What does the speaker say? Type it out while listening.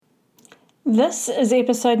This is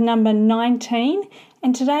episode number 19,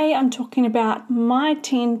 and today I'm talking about my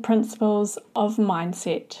 10 principles of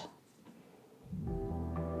mindset.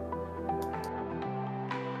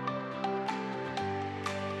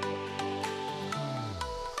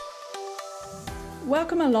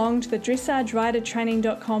 Welcome along to the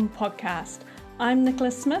DressageRiderTraining.com podcast. I'm Nicola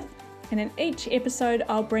Smith, and in each episode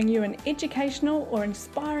I'll bring you an educational or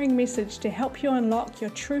inspiring message to help you unlock your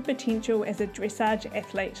true potential as a dressage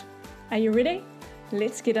athlete. Are you ready?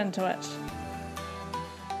 Let's get into it.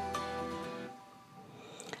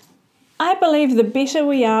 I believe the better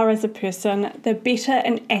we are as a person, the better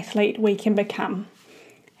an athlete we can become.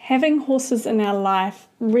 Having horses in our life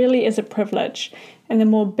really is a privilege, and the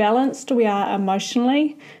more balanced we are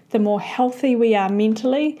emotionally, the more healthy we are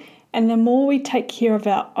mentally, and the more we take care of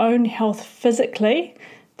our own health physically,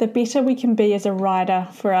 the better we can be as a rider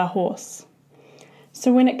for our horse.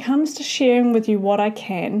 So when it comes to sharing with you what I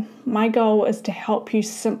can, my goal is to help you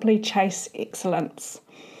simply chase excellence.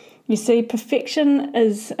 You see, perfection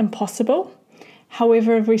is impossible.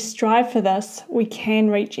 However, if we strive for this, we can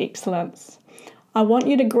reach excellence. I want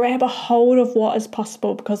you to grab a hold of what is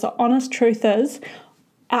possible, because the honest truth is,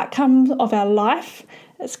 outcomes of our life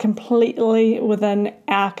is completely within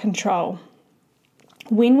our control.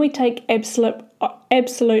 When we take absolute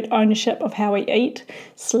ownership of how we eat,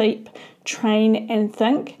 sleep, train and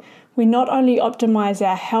think, we not only optimize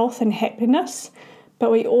our health and happiness,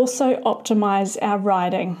 but we also optimize our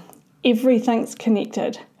riding. Everything's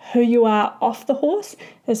connected. Who you are off the horse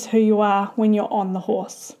is who you are when you're on the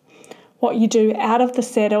horse. What you do out of the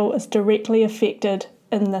saddle is directly affected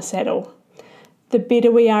in the saddle. The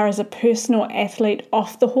better we are as a personal athlete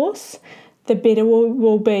off the horse, the better we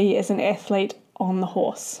will be as an athlete on the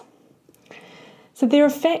horse. So there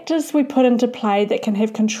are factors we put into play that can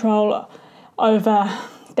have control over,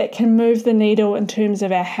 that can move the needle in terms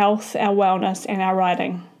of our health, our wellness and our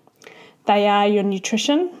riding. They are your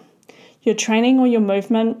nutrition, your training or your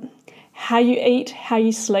movement, how you eat, how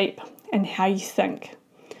you sleep and how you think.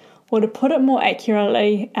 Or to put it more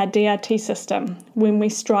accurately, our DRT system. When we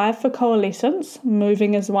strive for coalescence,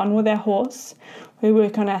 moving as one with our horse, we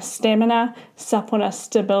work on our stamina, suppleness,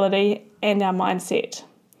 stability and our mindset.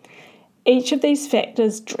 Each of these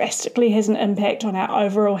factors drastically has an impact on our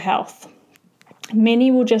overall health.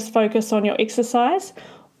 Many will just focus on your exercise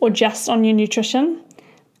or just on your nutrition.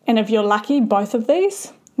 And if you're lucky, both of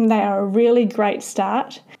these, they are a really great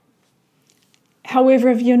start. However,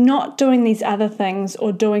 if you're not doing these other things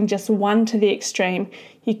or doing just one to the extreme,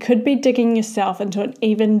 you could be digging yourself into an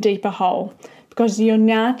even deeper hole, because you're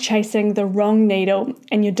now chasing the wrong needle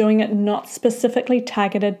and you're doing it not specifically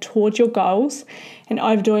targeted towards your goals and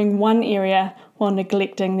overdoing one area while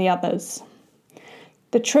neglecting the others.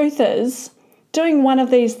 The truth is, doing one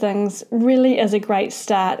of these things really is a great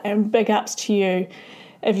start, and big ups to you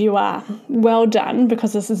if you are. Well done,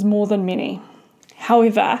 because this is more than many.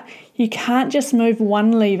 However, you can't just move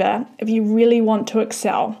one lever if you really want to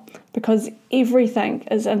excel, because everything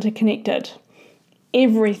is interconnected.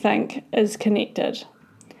 Everything is connected.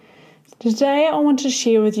 Today I want to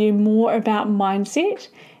share with you more about mindset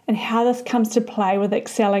and how this comes to play with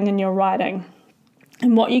excelling in your riding,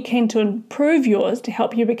 and what you can to improve yours to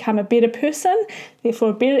help you become a better person,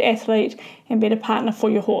 therefore a better athlete and better partner for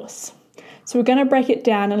your horse. So we're going to break it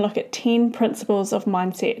down and look at 10 principles of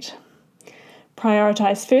mindset.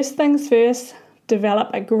 Prioritize first things first, develop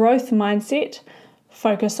a growth mindset,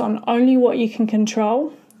 focus on only what you can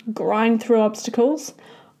control, grind through obstacles,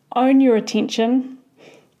 own your attention,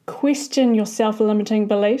 question your self-limiting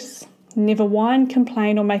beliefs, never whine,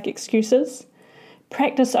 complain or make excuses,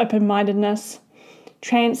 practice open-mindedness,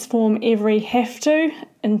 transform every have to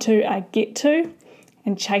into a get to,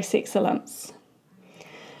 and chase excellence.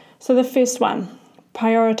 So the first one,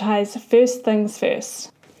 prioritize first things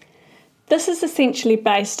first. This is essentially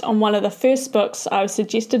based on one of the first books I was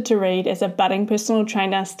suggested to read as a budding personal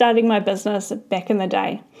trainer starting my business back in the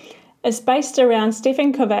day. It's based around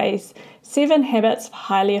Stephen Covey's 7 Habits of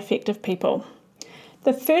Highly Effective People.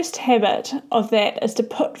 The first habit of that is to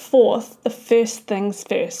put forth the first things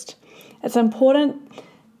first. It's so important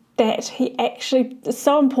that he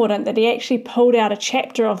actually pulled out a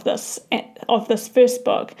chapter of this first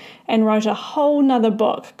book and wrote a whole nother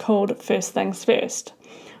book called First Things First.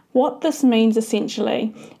 What this means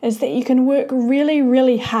essentially is that you can work really,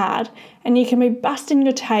 really hard and you can be busting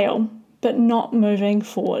your tail, but not moving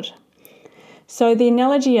forward. So the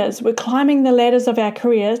analogy is we're climbing the ladders of our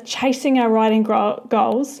career, chasing our riding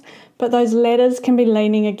goals, but those ladders can be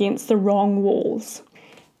leaning against the wrong walls.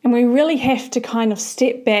 And we really have to kind of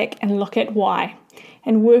step back and look at why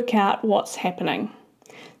and work out what's happening.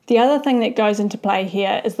 The other thing that goes into play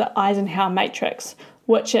here is the Eisenhower matrix,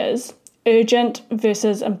 which is urgent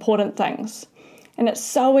versus important things. And it's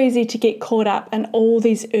so easy to get caught up in all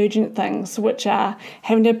these urgent things, which are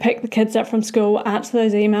having to pick the kids up from school, answer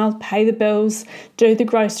those emails, pay the bills, do the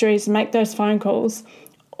groceries, make those phone calls,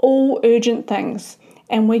 all urgent things.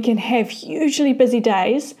 And we can have hugely busy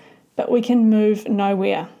days, but we can move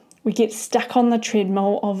nowhere. We get stuck on the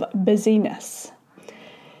treadmill of busyness.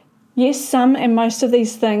 Yes, some and most of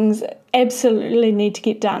these things absolutely need to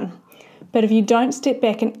get done. But if you don't step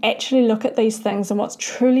back and actually look at these things and what's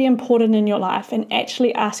truly important in your life and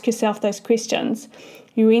actually ask yourself those questions,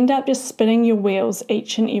 you end up just spinning your wheels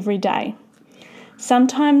each and every day.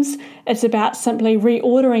 Sometimes it's about simply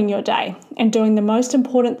reordering your day and doing the most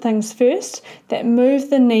important things first that move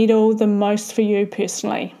the needle the most for you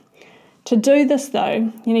personally. To do this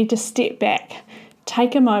though, you need to step back,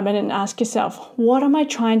 take a moment and ask yourself, what am I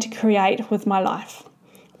trying to create with my life?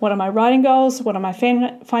 What are my writing goals? What are my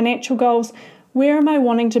financial goals? Where am I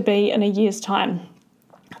wanting to be in a year's time?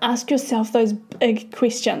 Ask yourself those big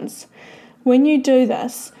questions. When you do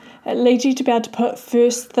this, it leads you to be able to put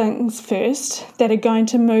first things first that are going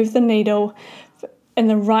to move the needle in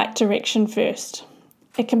the right direction first.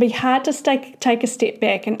 It can be hard to take a step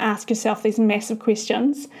back and ask yourself these massive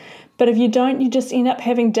questions, but if you don't, you just end up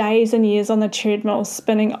having days and years on the treadmill,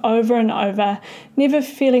 spinning over and over, never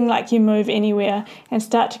feeling like you move anywhere, and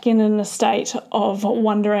start to get in a state of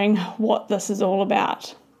wondering what this is all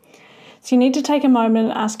about. So you need to take a moment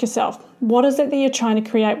and ask yourself, what is it that you're trying to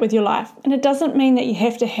create with your life? And it doesn't mean that you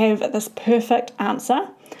have to have this perfect answer,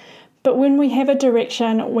 but when we have a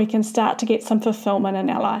direction, we can start to get some fulfillment in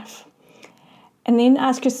our life. And then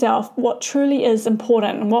ask yourself what truly is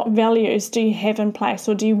important and what values do you have in place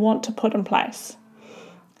or do you want to put in place.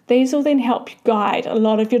 These will then help guide a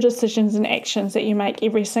lot of your decisions and actions that you make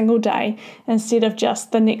every single day instead of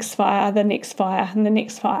just the next fire, the next fire, and the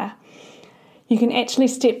next fire. You can actually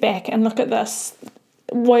step back and look at this,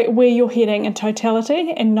 where you're heading in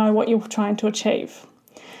totality and know what you're trying to achieve.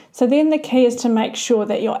 So then the key is to make sure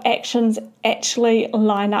that your actions actually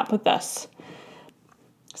line up with this.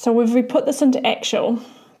 So if we put this into action,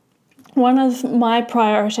 one of my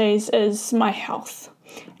priorities is my health.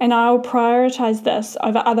 And I will prioritize this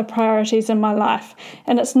over other priorities in my life.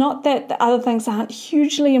 And it's not that the other things aren't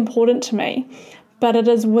hugely important to me, but it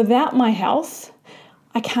is without my health,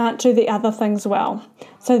 I can't do the other things well.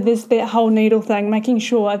 So there's that whole needle thing, making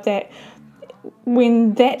sure that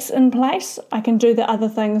when that's in place, I can do the other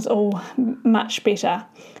things all much better.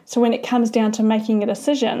 So when it comes down to making a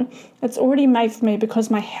decision, it's already made for me because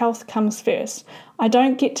my health comes first. I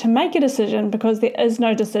don't get to make a decision because there is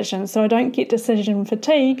no decision. So I don't get decision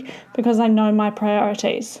fatigue because I know my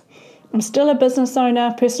priorities. I'm still a business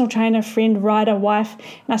owner, personal trainer, friend, writer, wife,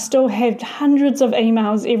 and I still have hundreds of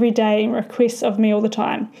emails every day and requests of me all the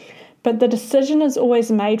time. But the decision is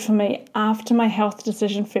always made for me after my health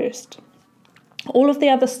decision first. All of the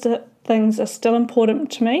other things are still important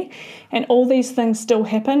to me, and all these things still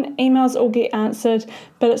happen. Emails all get answered,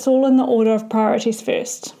 but it's all in the order of priorities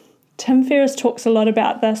first. Tim Ferriss talks a lot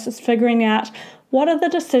about this, is figuring out what are the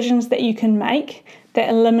decisions that you can make that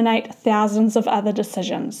eliminate thousands of other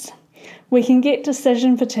decisions. We can get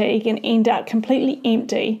decision fatigue and end up completely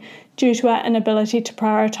empty due to our inability to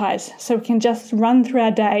prioritize, so we can just run through our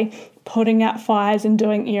day putting out fires and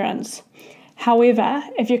doing errands. However,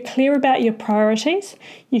 if you're clear about your priorities,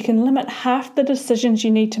 you can limit half the decisions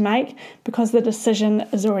you need to make because the decision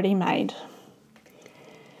is already made.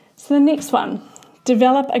 So the next one,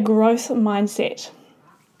 develop a growth mindset.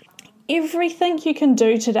 Everything you can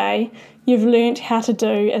do today, you've learned how to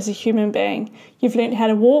do as a human being. You've learned how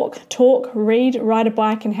to walk, talk, read, ride a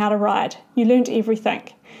bike, and how to ride. You learned everything.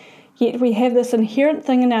 Yet we have this inherent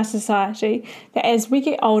thing in our society that as we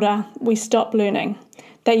get older, we stop learning.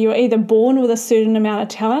 That you're either born with a certain amount of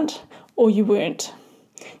talent or you weren't.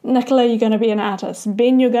 Nicola, you're going to be an artist.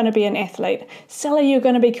 Ben, you're going to be an athlete. Sally, you're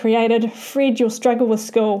going to be creative. Fred, you'll struggle with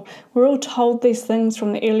school. We're all told these things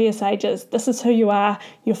from the earliest ages. This is who you are.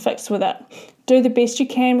 You're fixed with it. Do the best you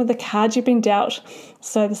can with the cards you've been dealt,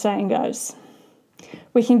 so the saying goes.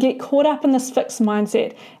 We can get caught up in this fixed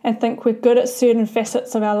mindset and think we're good at certain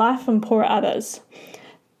facets of our life and poor at others.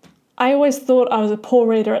 I always thought I was a poor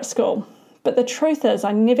reader at school. But the truth is,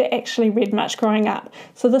 I never actually read much growing up.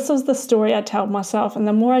 So this was the story I told myself, and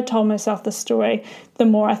the more I told myself the story, the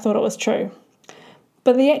more I thought it was true.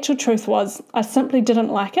 But the actual truth was, I simply didn't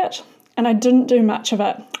like it, and I didn't do much of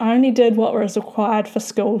it. I only did what was required for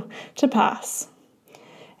school to pass.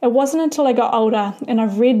 It wasn't until I got older, and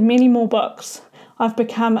I've read many more books, I've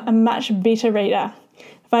become a much better reader.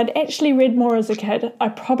 If I'd actually read more as a kid, I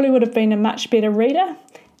probably would have been a much better reader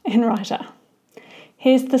and writer.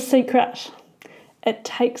 Here's the secret. It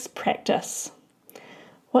takes practice.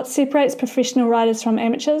 What separates professional riders from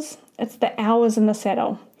amateurs? It's the hours in the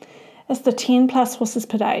saddle. It's the 10 plus horses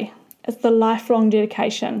per day. It's the lifelong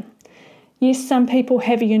dedication. Yes, some people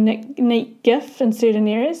have a unique gift in certain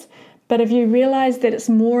areas, but if you realise that it's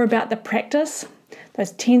more about the practice,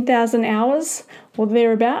 those 10,000 hours or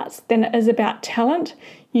thereabouts, than it is about talent,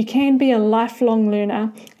 you can be a lifelong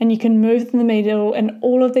learner and you can move the needle in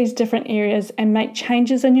all of these different areas and make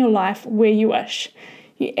changes in your life where you wish.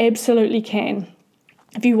 You absolutely can.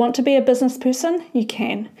 If you want to be a business person, you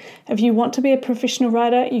can. If you want to be a professional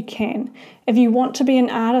rider, you can. If you want to be an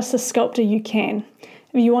artist, a sculptor, you can.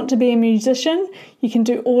 If you want to be a musician, you can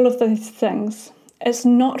do all of those things. It's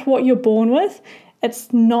not what you're born with.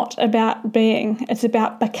 It's not about being. It's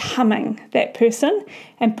about becoming that person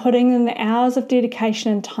and putting in the hours of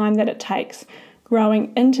dedication and time that it takes,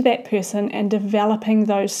 growing into that person and developing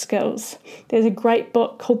those skills. There's a great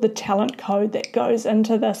book called The Talent Code that goes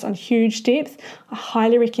into this in huge depth. I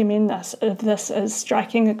highly recommend this if this is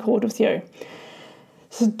striking a chord with you.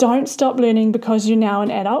 So don't stop learning because you're now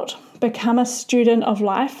an adult. Become a student of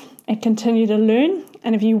life and continue to learn.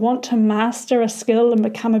 And if you want to master a skill and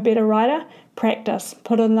become a better rider, practice,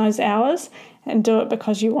 put in those hours and do it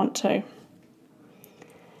because you want to.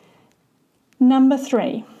 Number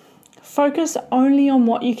 3, focus only on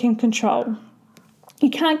what you can control. You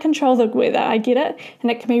can't control the weather, I get it, and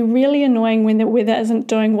it can be really annoying when the weather isn't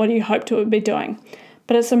doing what you hoped it would be doing.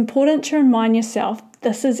 But it's important to remind yourself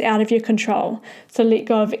this is out of your control, so let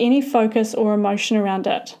go of any focus or emotion around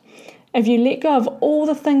it. If you let go of all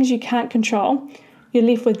the things you can't control, you're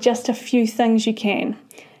left with just a few things you can.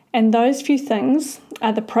 And those few things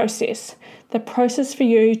are the process for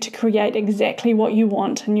you to create exactly what you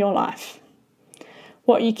want in your life.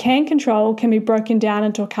 What you can control can be broken down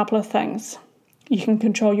into a couple of things. You can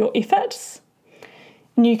control your efforts,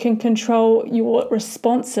 and you can control your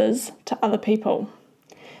responses to other people.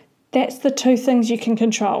 That's the 2 things you can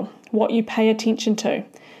control, what you pay attention to,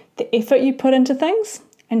 the effort you put into things,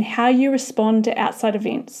 and how you respond to outside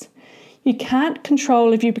events. You can't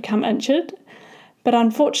control if you become injured, but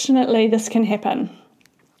unfortunately this can happen.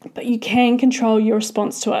 But you can control your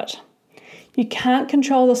response to it. You can't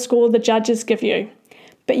control the score the judges give you,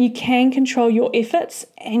 but you can control your efforts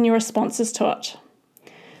and your responses to it.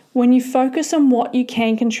 When you focus on what you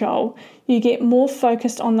can control, you get more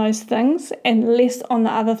focused on those things and less on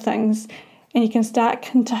the other things, and you can start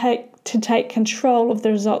to take control of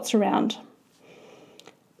the results around.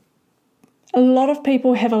 A lot of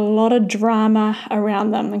people have a lot of drama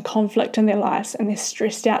around them and conflict in their lives, and they're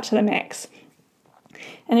stressed out to the max.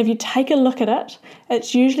 And if you take a look at it,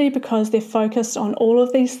 it's usually because they're focused on all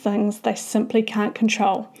of these things they simply can't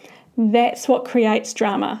control. That's what creates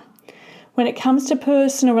drama. When it comes to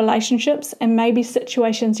personal relationships and maybe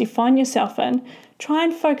situations you find yourself in, try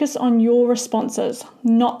and focus on your responses,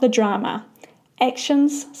 not the drama.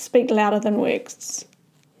 Actions speak louder than words.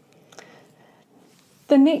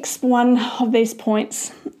 The next one of these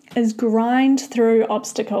points is grind through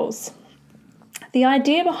obstacles. The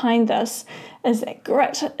idea behind this is that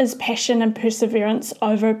grit is passion and perseverance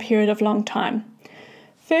over a period of long time.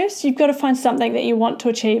 First, you've got to find something that you want to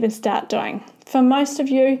achieve and start doing. For most of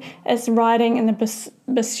you, it's riding in the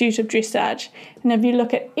pursuit of dressage. And if you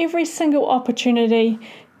look at every single opportunity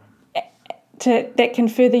that can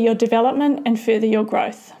further your development and further your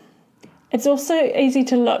growth. It's also easy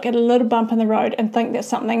to look at a little bump in the road and think that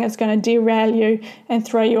something is going to derail you and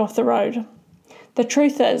throw you off the road. The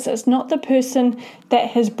truth is, it's not the person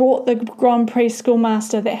that has brought the Grand Prix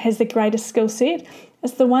Schoolmaster that has the greatest skill set.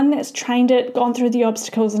 It's the one that's trained it, gone through the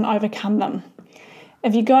obstacles and overcome them.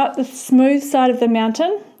 If you go up the smooth side of the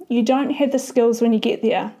mountain, you don't have the skills when you get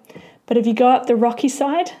there. But if you go up the rocky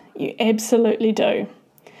side, you absolutely do.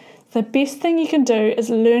 The best thing you can do is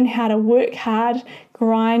learn how to work hard,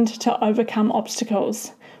 grind to overcome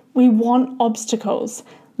obstacles. We want obstacles.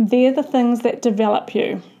 They're the things that develop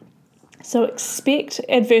you. So expect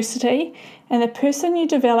adversity, and the person you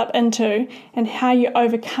develop into and how you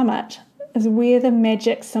overcome it is where the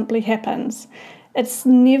magic simply happens. It's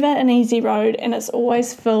never an easy road, and it's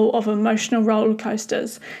always full of emotional roller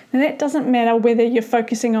coasters. And that doesn't matter whether you're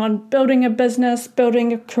focusing on building a business,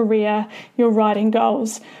 building a career, your riding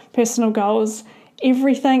goals, personal goals.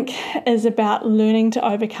 Everything is about learning to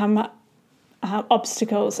overcome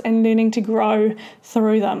obstacles and learning to grow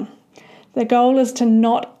through them. The goal is to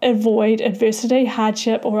not avoid adversity,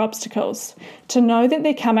 hardship, or obstacles, to know that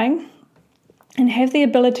they're coming and have the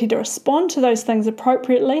ability to respond to those things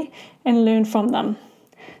appropriately and learn from them.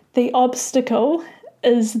 The obstacle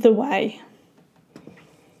is the way.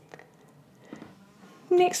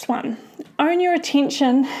 Next one, own your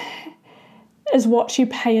attention is what you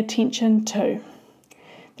pay attention to.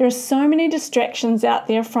 There are so many distractions out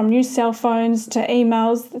there, from new cell phones to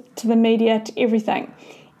emails to the media to everything.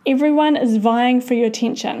 Everyone is vying for your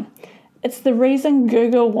attention. It's the reason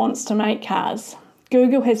Google wants to make cars.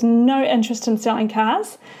 Google has no interest in selling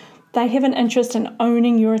cars. They have an interest in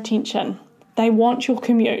owning your attention. They want your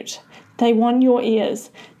commute. They want your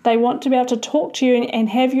ears. They want to be able to talk to you and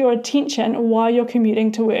have your attention while you're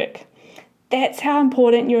commuting to work. That's how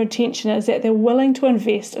important your attention is, that they're willing to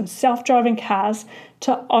invest in self-driving cars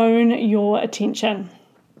to own your attention.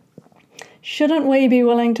 Shouldn't we be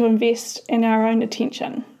willing to invest in our own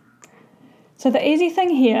attention? So the easy thing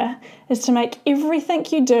here is to make everything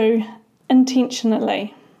you do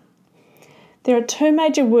intentionally. There are two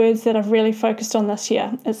major words that I've really focused on this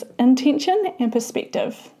year. It's intention and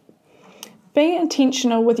perspective. Being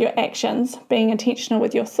intentional with your actions, being intentional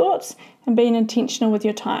with your thoughts, and being intentional with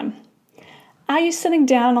your time. Are you sitting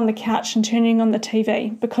down on the couch and turning on the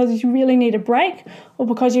TV because you really need a break, or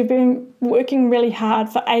because you've been working really hard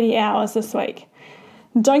for 80 hours this week?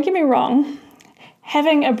 Don't get me wrong,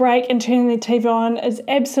 having a break and turning the TV on is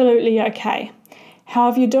absolutely okay.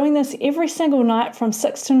 However, you're doing this every single night from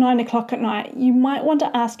 6 to 9 o'clock at night, you might want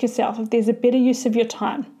to ask yourself if there's a better use of your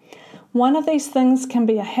time. One of these things can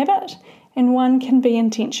be a habit and one can be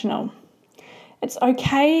intentional. It's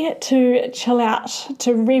okay to chill out,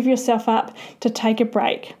 to rev yourself up, to take a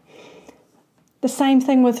break. The same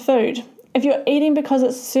thing with food. If you're eating because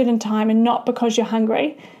it's a certain time and not because you're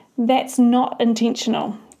hungry, that's not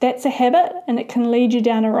intentional. That's a habit, and it can lead you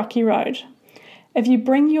down a rocky road. If you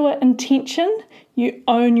bring your intention, you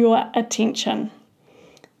own your attention.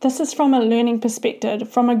 This is from a learning perspective,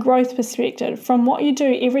 from a growth perspective, from what you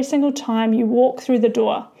do every single time you walk through the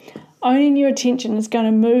door. Owning your attention is going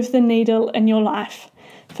to move the needle in your life.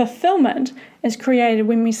 Fulfillment is created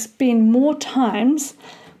when we spend more times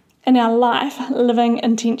in our life living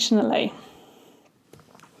intentionally.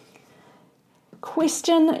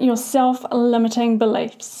 Question your self-limiting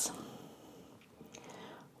beliefs.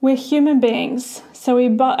 We're human beings, so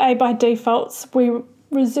by default we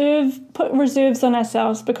put reserves on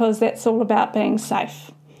ourselves because that's all about being safe.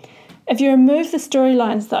 If you remove the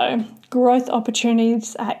storylines though, growth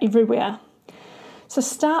opportunities are everywhere. So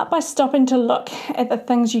start by stopping to look at the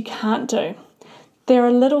things you can't do. There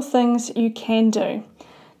are little things you can do.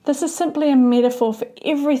 This is simply a metaphor for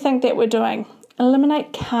everything that we're doing.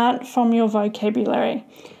 Eliminate can't from your vocabulary.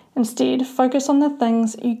 Instead, focus on the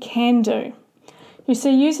things you can do. You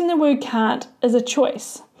see, using the word can't is a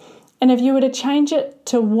choice. And if you were to change it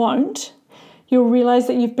to won't, you'll realize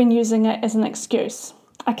that you've been using it as an excuse.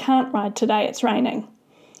 I can't ride today, it's raining.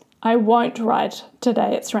 I won't ride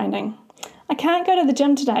today, it's raining. I can't go to the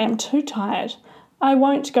gym today, I'm too tired. I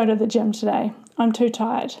won't go to the gym today, I'm too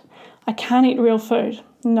tired. I can't eat real food.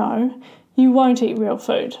 No, you won't eat real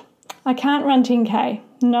food. I can't run 10k.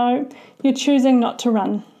 No, you're choosing not to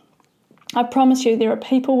run. I promise you there are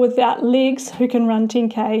people without legs who can run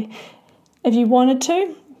 10k. If you wanted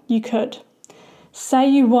to, you could. Say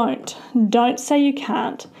you won't, don't say you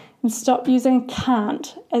can't, and stop using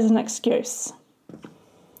can't as an excuse.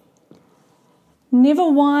 Never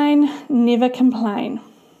whine, never complain.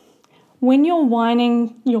 When you're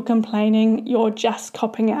whining, you're complaining, you're just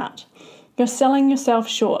copping out. You're selling yourself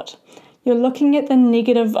short. You're looking at the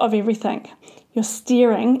negative of everything. You're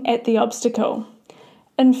staring at the obstacle.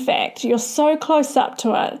 In fact, you're so close up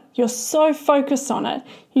to it, you're so focused on it,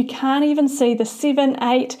 you can't even see the 7,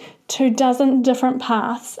 8, 2 dozen different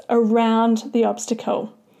paths around the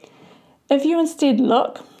obstacle. If you instead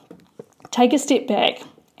look, take a step back,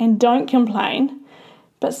 and don't complain,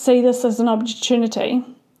 but see this as an opportunity,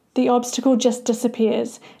 the obstacle just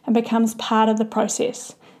disappears and becomes part of the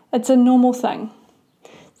process. It's a normal thing.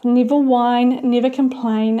 So never whine, never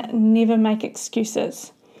complain, never make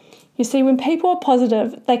excuses. You see, when people are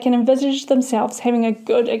positive, they can envisage themselves having a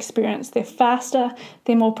good experience. They're faster,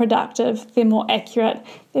 they're more productive, they're more accurate,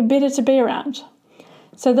 they're better to be around.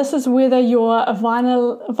 So this is whether you're a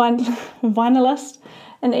vinylist,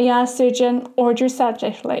 an ER surgeon, or a dressage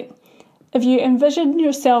athlete. If you envision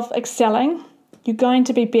yourself excelling, you're going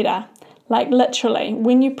to be better. Like literally,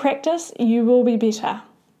 when you practice, you will be better.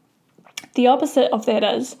 The opposite of that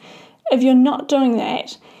is, if you're not doing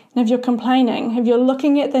that, and if you're complaining, if you're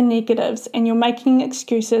looking at the negatives and you're making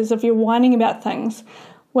excuses, if you're whining about things,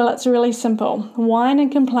 well, it's really simple. Whine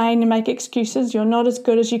and complain and make excuses, you're not as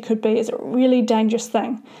good as you could be, is a really dangerous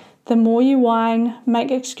thing. The more you whine,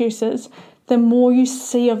 make excuses, the more you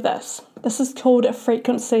see of this. This is called a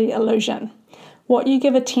frequency illusion. What you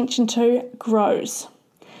give attention to grows.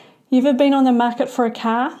 You ever been on the market for a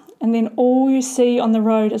car and then all you see on the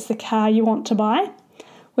road is the car you want to buy.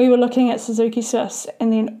 We were looking at Suzuki Swifts,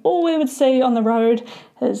 and then all we would see on the road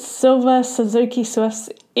is silver Suzuki Swifts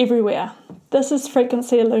everywhere. This is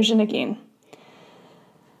frequency illusion again.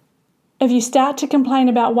 If you start to complain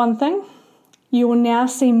about one thing, you will now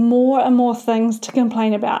see more and more things to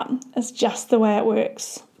complain about. It's just the way it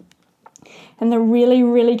works. And the really,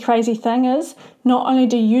 really crazy thing is, not only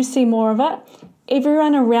do you see more of it,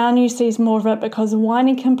 everyone around you sees more of it, because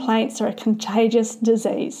whining complaints are a contagious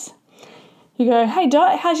disease. You go, "Hey,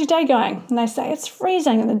 how's your day going?" And they say, "It's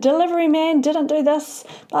freezing, and the delivery man didn't do this,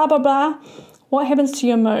 blah, blah, blah." What happens to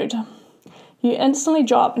your mood? You instantly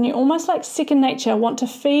drop, and you almost like second nature want to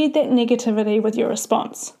feed that negativity with your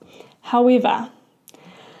response. However,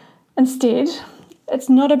 instead, it's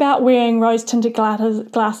not about wearing rose-tinted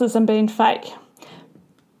glasses and being fake.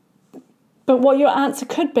 But what your answer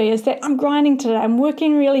could be is that I'm grinding today, I'm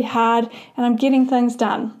working really hard, and I'm getting things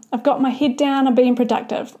done. I've got my head down, I'm being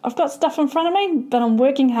productive. I've got stuff in front of me, but I'm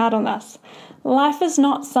working hard on this. Life is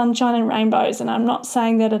not sunshine and rainbows, and I'm not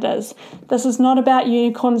saying that it is. This is not about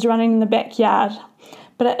unicorns running in the backyard,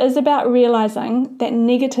 but it is about realizing that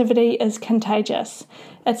negativity is contagious.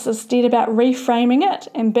 It's instead about reframing it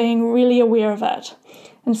and being really aware of it.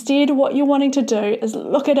 Instead, what you're wanting to do is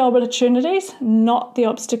look at opportunities, not the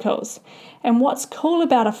obstacles. And what's cool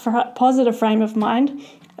about a positive frame of mind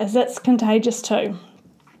is it's contagious too.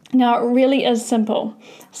 Now, it really is simple.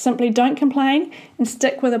 Simply don't complain and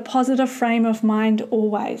stick with a positive frame of mind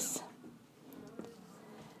always.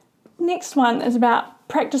 Next one is about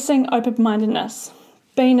practicing open-mindedness.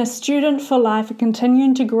 Being a student for life and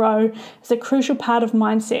continuing to grow is a crucial part of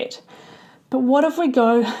mindset. But what if we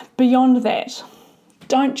go beyond that?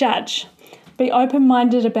 Don't judge. Be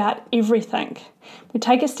open-minded about everything. We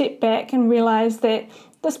take a step back and realise that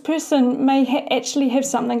this person may actually have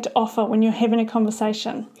something to offer when you're having a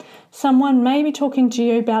conversation. Someone may be talking to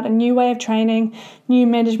you about a new way of training, new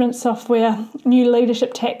management software, new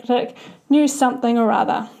leadership tactic, new something or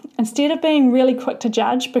other. Instead of being really quick to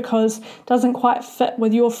judge because it doesn't quite fit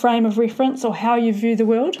with your frame of reference or how you view the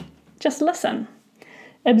world, just listen,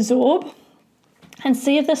 absorb, and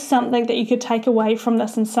see if there's something that you could take away from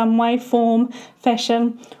this in some way, form,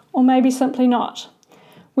 fashion, or maybe simply not.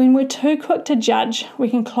 When we're too quick to judge, we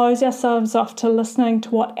can close ourselves off to listening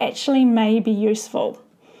to what actually may be useful.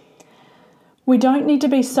 We don't need to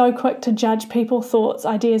be so quick to judge people, thoughts,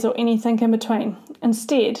 ideas, or anything in between.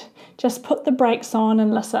 Instead, just put the brakes on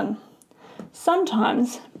and listen.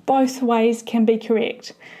 Sometimes both ways can be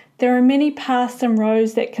correct. There are many paths and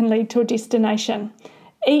roads that can lead to a destination.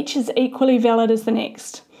 Each is equally valid as the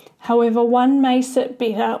next. However, one may sit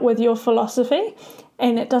better with your philosophy,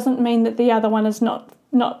 and it doesn't mean that the other one is not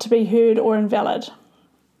to be heard or invalid.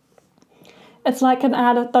 It's like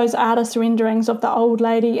those artist renderings of the old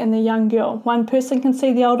lady and the young girl. One person can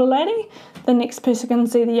see the older lady, the next person can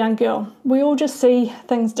see the young girl. We all just see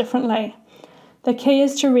things differently. The key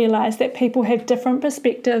is to realise that people have different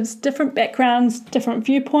perspectives, different backgrounds, different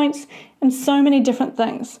viewpoints, and so many different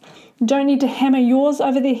things. You don't need to hammer yours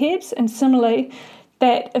over their heads, and similarly,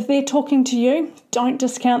 that if they're talking to you, don't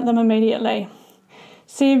discount them immediately.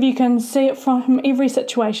 See if you can see it from every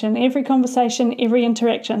situation, every conversation, every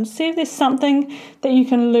interaction. See if there's something that you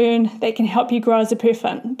can learn that can help you grow as a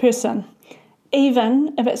person,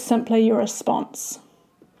 even if it's simply your response.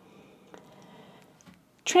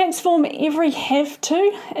 Transform every have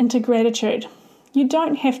to into gratitude. You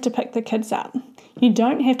don't have to pick the kids up. You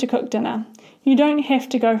don't have to cook dinner. You don't have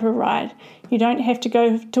to go for a ride. You don't have to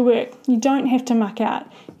go to work. You don't have to muck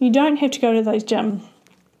out. You don't have to go to those gyms.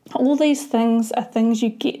 All these things are things you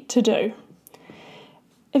get to do.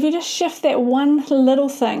 If you just shift that one little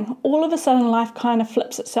thing, all of a sudden life kind of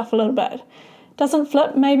flips itself a little bit. Doesn't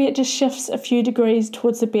flip, maybe it just shifts a few degrees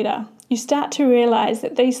towards the better. You start to realise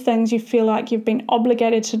that these things you feel like you've been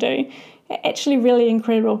obligated to do are actually really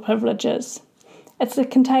incredible privileges. It's a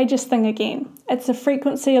contagious thing again. It's a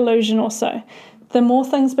frequency illusion also. The more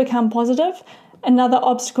things become positive, another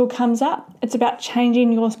obstacle comes up. It's about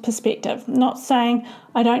changing your perspective, not saying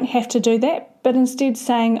I don't have to do that, but instead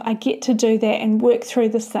saying I get to do that and work through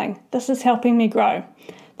this thing. This is helping me grow.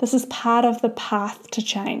 This is part of the path to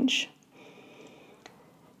change.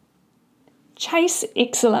 Chase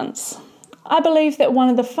excellence. I believe that one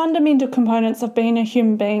of the fundamental components of being a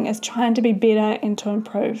human being is trying to be better and to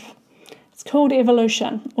improve. It's called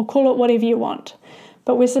evolution, or call it whatever you want,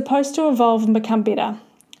 but we're supposed to evolve and become better.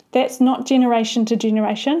 That's not generation to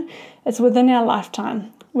generation, it's within our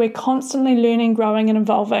lifetime. We're constantly learning, growing and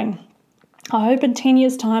evolving. I hope in 10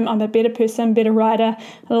 years' time I'm a better person, better writer,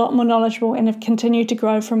 a lot more knowledgeable and have continued to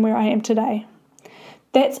grow from where I am today.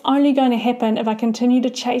 That's only going to happen if I continue to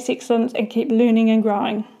chase excellence and keep learning and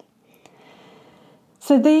growing.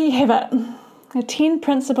 So there you have it, the 10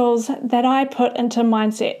 principles that I put into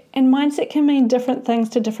mindset. And mindset can mean different things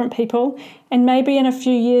to different people, and maybe in a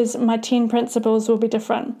few years my 10 principles will be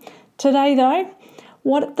different. Today though,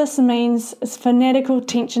 what this means is fanatical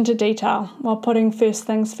attention to detail while putting first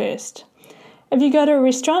things first. If you go to a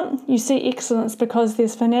restaurant, you see excellence because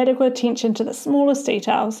there's fanatical attention to the smallest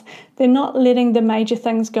details. They're not letting the major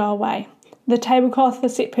things go away. The tablecloth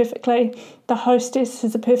is set perfectly, the hostess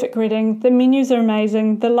has a perfect greeting, the menus are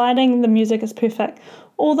amazing, the lighting, the music is perfect.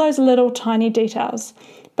 All those little tiny details.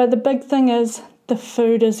 But the big thing is the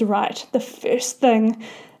food is right. The first thing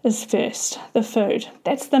is first, the food.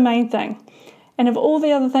 That's the main thing. And if all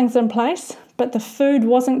the other things are in place, but the food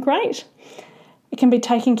wasn't great, it can be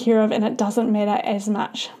taken care of and it doesn't matter as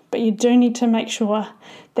much. But you do need to make sure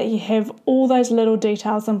that you have all those little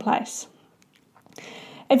details in place.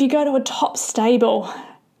 If you go to a top stable,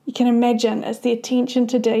 you can imagine it's the attention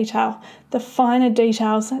to detail, the finer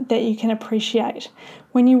details that you can appreciate.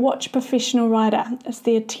 When you watch a professional rider, it's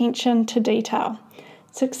the attention to detail.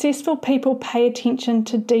 Successful people pay attention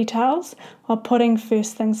to details while putting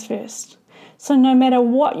first things first. So no matter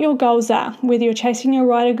what your goals are, whether you're chasing your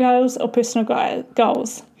rider goals or personal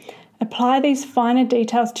goals, apply these finer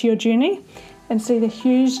details to your journey and see the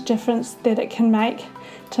huge difference that it can make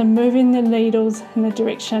to moving the needles in the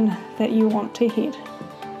direction that you want to head.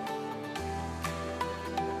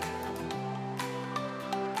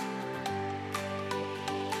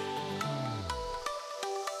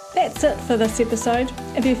 That's it for this episode.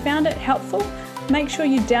 If you found it helpful, make sure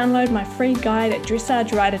you download my free guide at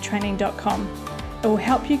dressageridertraining.com. It will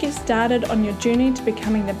help you get started on your journey to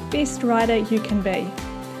becoming the best rider you can be.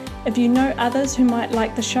 If you know others who might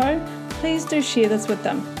like the show, please do share this with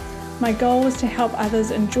them. My goal is to help others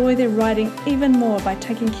enjoy their riding even more by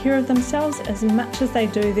taking care of themselves as much as they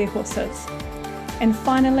do their horses. And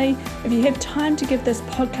finally, if you have time to give this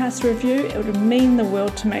podcast a review, it would mean the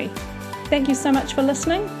world to me. Thank you so much for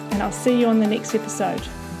listening, and I'll see you on the next episode.